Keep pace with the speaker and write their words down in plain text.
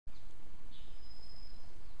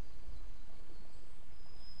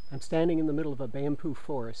I'm standing in the middle of a bamboo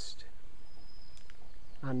forest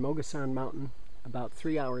on Mogasan Mountain, about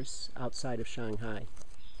 3 hours outside of Shanghai.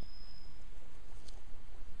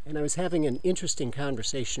 And I was having an interesting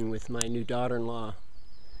conversation with my new daughter-in-law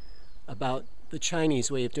about the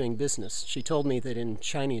Chinese way of doing business. She told me that in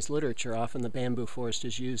Chinese literature, often the bamboo forest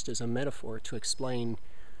is used as a metaphor to explain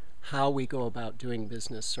how we go about doing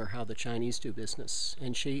business or how the Chinese do business.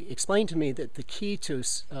 And she explained to me that the key to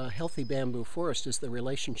a healthy bamboo forest is the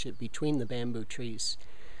relationship between the bamboo trees,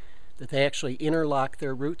 that they actually interlock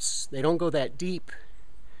their roots. They don't go that deep,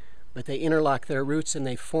 but they interlock their roots and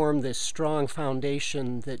they form this strong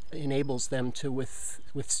foundation that enables them to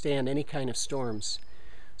withstand any kind of storms,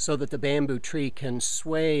 so that the bamboo tree can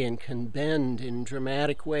sway and can bend in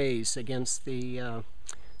dramatic ways against the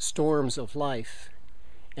storms of life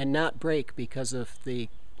and not break because of the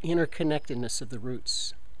interconnectedness of the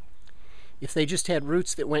roots. If they just had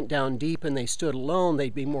roots that went down deep and they stood alone,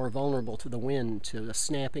 they'd be more vulnerable to the wind, to the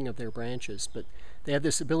snapping of their branches. But they have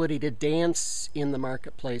this ability to dance in the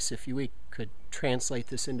marketplace, if we could translate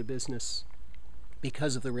this into business,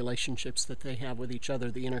 because of the relationships that they have with each other,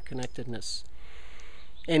 the interconnectedness.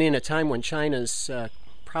 And in a time when China's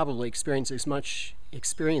probably experiencing as much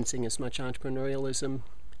entrepreneurialism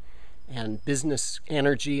and business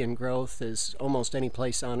energy and growth as almost any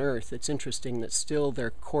place on earth, it's interesting that still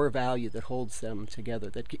their core value that holds them together,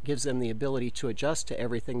 that gives them the ability to adjust to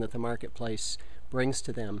everything that the marketplace brings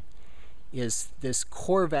to them, is this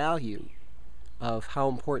core value of how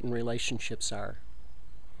important relationships are.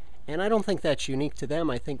 And I don't think that's unique to them.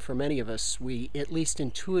 I think for many of us, we at least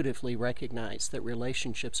intuitively recognize that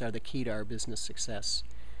relationships are the key to our business success.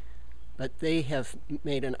 But they have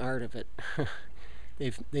made an art of it.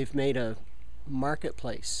 They've made a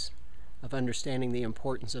marketplace of understanding the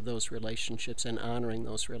importance of those relationships and honoring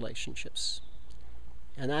those relationships.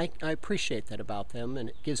 And I appreciate that about them, and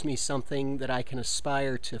it gives me something that I can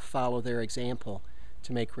aspire to follow their example,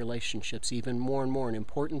 to make relationships even more and more an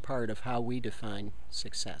important part of how we define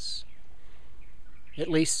success. At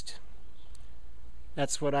least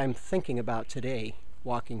that's what I'm thinking about today,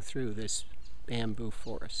 walking through this bamboo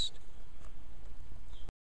forest.